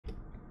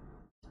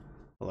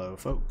Hello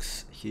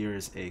folks,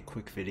 here's a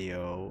quick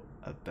video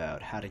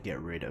about how to get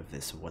rid of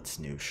this What's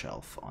New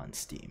shelf on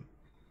Steam.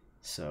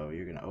 So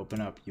you're going to open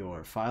up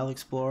your File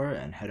Explorer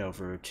and head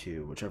over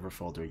to whichever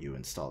folder you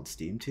installed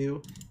Steam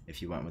to.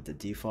 If you went with the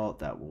default,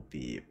 that will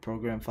be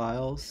Program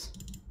Files,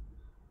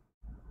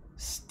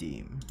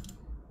 Steam.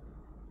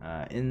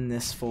 In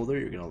this folder,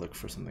 you're going to look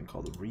for something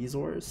called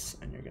Resource,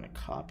 and you're going to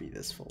copy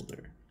this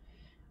folder.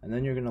 And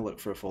then you're going to look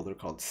for a folder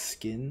called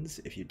Skins.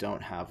 If you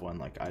don't have one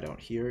like I don't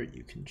here,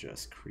 you can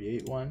just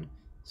create one.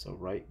 So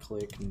right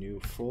click, new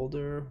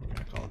folder, we're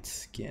going to call it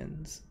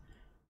Skins.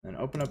 Then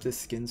open up this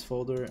Skins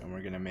folder and we're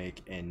going to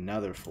make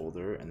another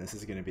folder, and this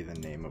is going to be the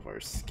name of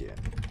our skin.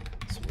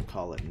 So we'll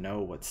call it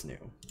Know What's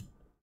New.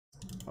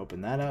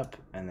 Open that up,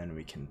 and then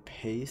we can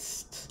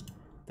paste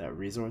that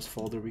resource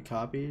folder we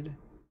copied.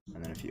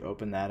 And then if you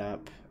open that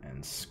up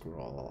and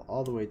scroll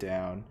all the way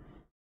down,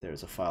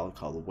 there's a file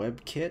called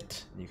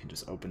webkit. You can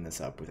just open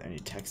this up with any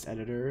text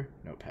editor.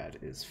 Notepad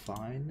is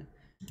fine.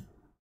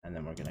 And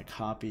then we're going to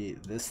copy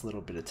this little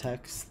bit of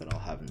text that I'll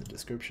have in the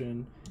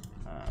description,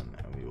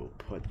 and we will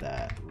put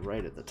that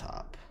right at the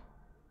top.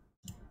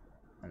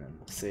 And then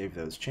we'll save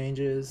those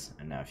changes.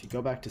 And now if you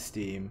go back to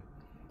Steam,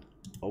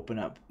 open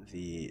up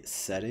the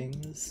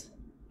settings,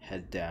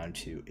 head down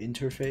to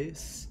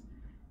interface,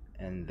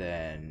 and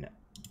then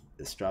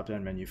this drop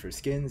down menu for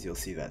skins, you'll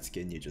see that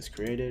skin you just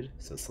created.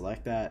 So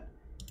select that.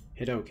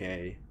 Hit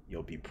OK,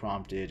 you'll be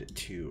prompted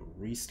to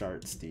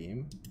restart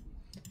Steam.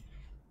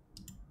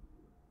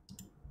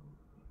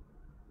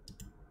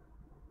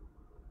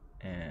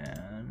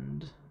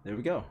 And there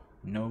we go.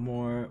 No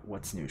more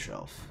What's New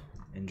shelf.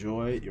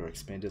 Enjoy your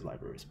expanded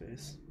library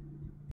space.